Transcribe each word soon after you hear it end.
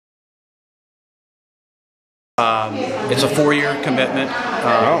It's a 4-year commitment.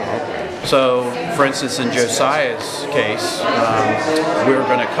 So, for instance, in Josiah's case, we're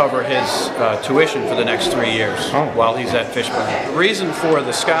going to cover his tuition for the next 3 years while he's at Fishburne. The reason for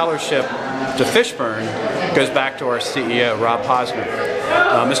the scholarship to Fishburne goes back to our CEO, Rob Posner.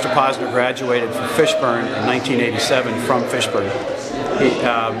 Mr. Posner graduated from Fishburne in 1987 from Fishburne.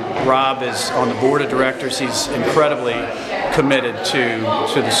 Rob is on the board of directors. He's incredibly committed to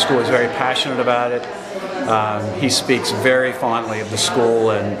the school. He's very passionate about it. He speaks very fondly of the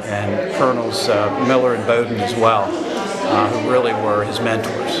school and Colonels Miller and Bowden as well, who really were his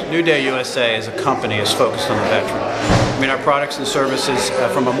mentors. NewDay USA as a company is focused on the veteran. I mean, our products and services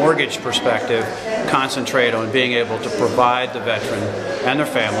from a mortgage perspective concentrate on being able to provide the veteran and their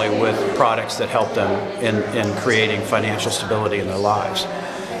family with products that help them in creating financial stability in their lives.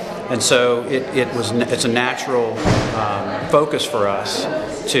 And so it's a natural focus for us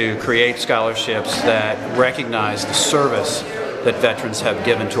to create scholarships that recognize the service that veterans have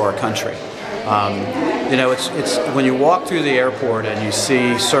given to our country. You know, it's when you walk through the airport and you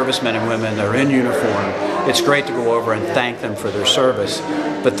see servicemen and women that are in uniform, it's great to go over and thank them for their service.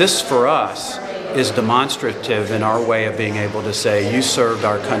 But this, for us, is demonstrative in our way of being able to say, you served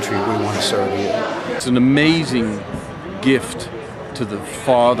our country, we want to serve you. It's an amazing gift to the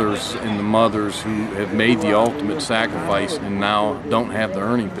fathers and the mothers who have made the ultimate sacrifice and now don't have the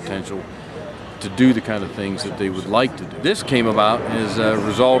earning potential to do the kind of things that they would like to do. This came about as a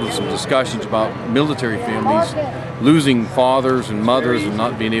result of some discussions about military families losing fathers and mothers and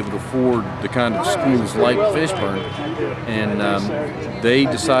not being able to afford the kind of schools like Fishburne, and they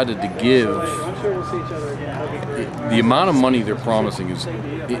decided to give. The amount of money they're promising is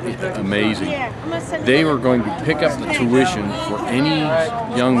amazing. They are going to pick up the tuition for any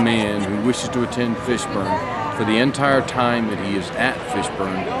young man who wishes to attend Fishburne for the entire time that he is at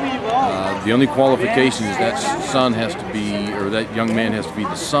Fishburne. The only qualification is that son has to be, or that young man has to be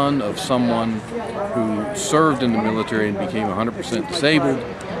the son of someone who served in the military and became 100% disabled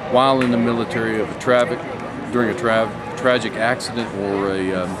while in the military during a tragic accident or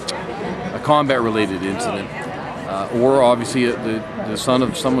a combat-related incident, or obviously the son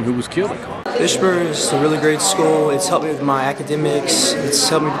of someone who was killed at combat. Fishburne is a really great school. It's helped me with my academics. It's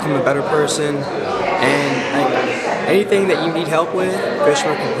helped me become a better person. And anything that you need help with,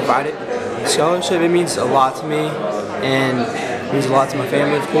 Fishburne can provide it. Scholarship, it means a lot to me, and it means a lot to my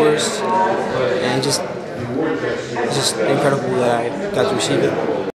family, of course. And it's just incredible that I got to receive it.